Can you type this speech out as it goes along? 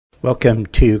Welcome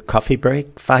to Coffee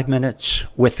Break, 5 minutes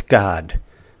with God,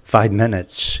 5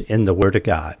 minutes in the Word of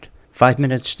God, 5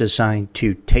 minutes designed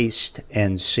to taste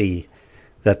and see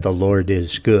that the Lord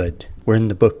is good. We're in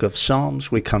the book of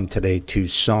Psalms. We come today to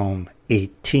Psalm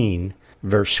 18,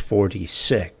 verse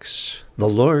 46. The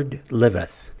Lord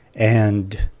liveth,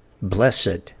 and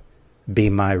blessed be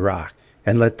my rock,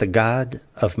 and let the God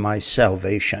of my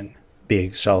salvation be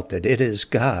exalted. It is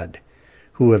God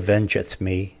who avengeth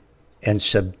me, and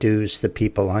subdues the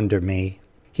people under me.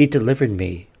 He delivered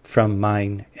me from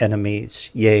mine enemies.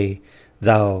 Yea,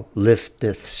 thou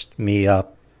liftest me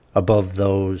up above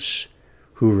those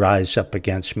who rise up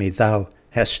against me. Thou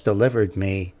hast delivered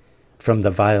me from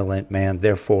the violent man.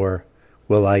 Therefore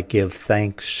will I give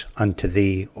thanks unto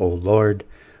thee, O Lord,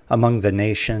 among the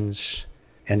nations,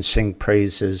 and sing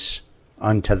praises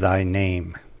unto thy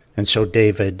name. And so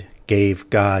David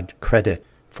gave God credit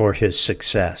for his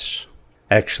success.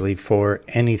 Actually, for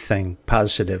anything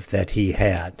positive that he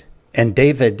had. And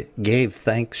David gave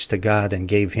thanks to God and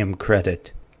gave him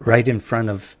credit right in front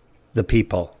of the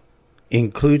people,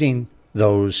 including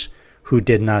those who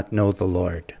did not know the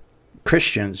Lord.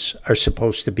 Christians are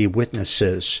supposed to be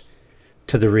witnesses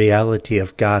to the reality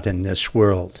of God in this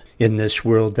world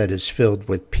that is filled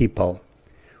with people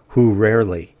who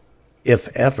rarely, if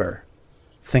ever,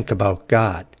 think about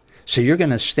God. So you're going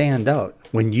to stand out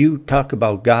when you talk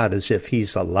about God as if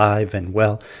he's alive and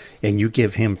well, and you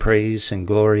give him praise and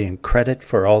glory and credit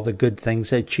for all the good things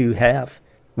that you have,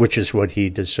 which is what he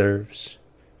deserves.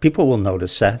 People will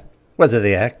notice that. Whether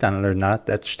they act on it or not,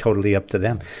 that's totally up to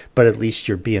them. But at least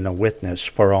you're being a witness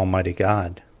for Almighty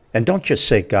God. And don't just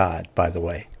say God, by the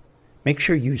way. Make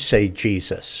sure you say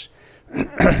Jesus.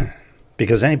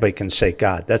 Because anybody can say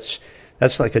God.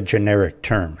 That's like a generic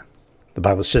term. The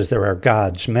Bible says there are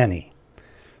gods many.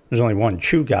 There's only one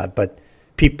true God, but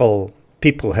people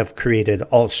have created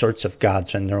all sorts of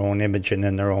gods in their own image and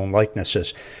in their own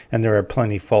likenesses, and there are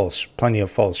plenty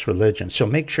of false religions. So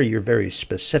make sure you're very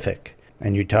specific,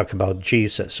 and you talk about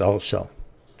Jesus also.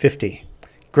 50.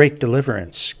 Great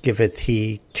deliverance giveth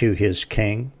he to his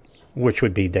king, which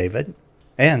would be David,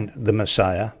 and the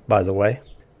Messiah, by the way,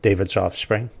 David's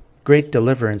offspring. Great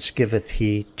deliverance giveth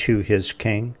he to his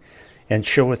king, and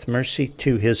showeth mercy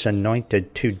to his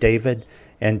anointed, to David,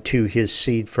 and to his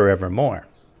seed forevermore.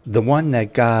 The one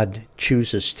that God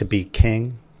chooses to be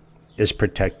king is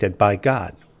protected by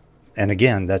God. And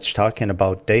again, that's talking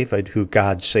about David, who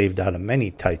God saved out of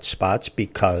many tight spots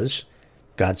because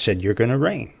God said, you're going to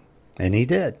reign. And he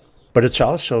did. But it's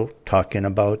also talking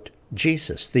about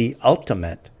Jesus. The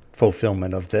ultimate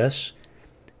fulfillment of this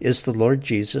is the Lord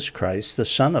Jesus Christ, the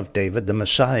Son of David, the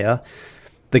Messiah,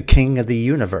 the King of the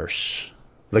universe,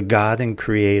 the God and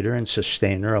creator and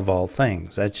sustainer of all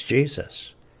things. That's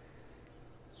Jesus.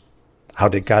 How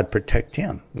did God protect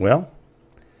him? Well,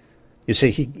 you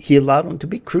see, he allowed him to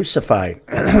be crucified.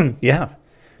 Yeah,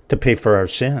 to pay for our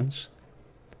sins.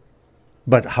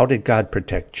 But how did God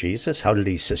protect Jesus? How did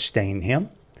he sustain him?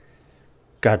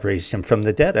 God raised him from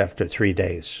the dead after 3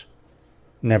 days,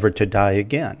 never to die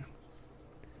again.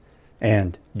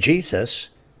 And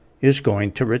Jesus is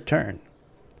going to return.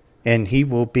 And he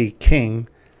will be king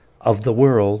of the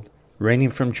world,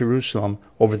 reigning from Jerusalem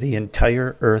over the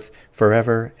entire earth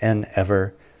forever and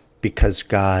ever, because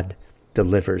God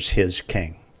delivers his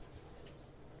king.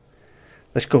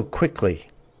 Let's go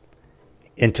quickly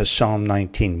into Psalm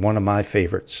 19, one of my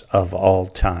favorites of all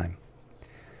time.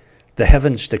 The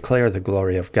heavens declare the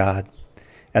glory of God,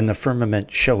 and the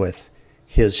firmament showeth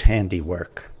his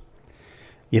handiwork.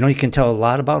 You know, you can tell a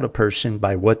lot about a person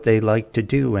by what they like to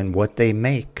do and what they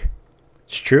make.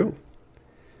 It's true.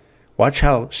 Watch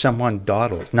how someone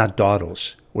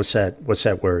dawdles. What's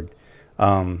that word?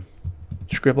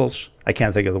 Scribbles? I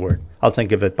can't think of the word. I'll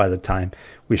think of it by the time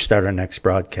we start our next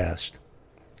broadcast.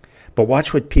 But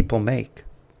watch what people make.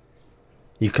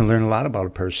 You can learn a lot about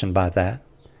a person by that.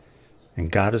 And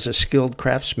God is a skilled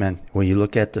craftsman. When you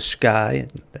look at the sky,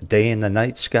 the day and the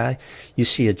night sky, you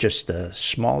see just a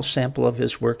small sample of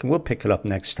his work. And we'll pick it up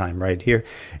next time right here.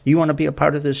 You want to be a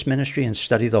part of this ministry and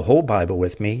study the whole Bible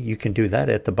with me? You can do that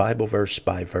at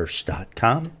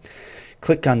thebibleversebyverse.com.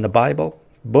 Click on the Bible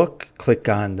book, click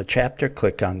on the chapter,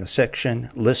 click on the section.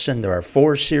 Listen, there are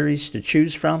 4 series to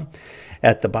choose from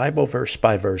at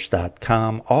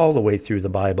thebibleversebyverse.com, all the way through the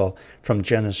Bible from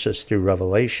Genesis through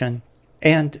Revelation.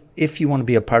 And if you want to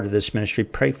be a part of this ministry,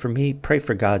 pray for me, pray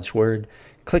for God's Word.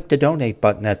 Click the donate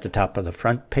button at the top of the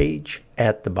front page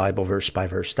at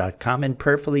thebibleversebyverse.com and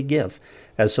prayerfully give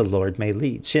as the Lord may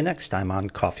lead. See you next time on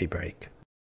Coffee Break.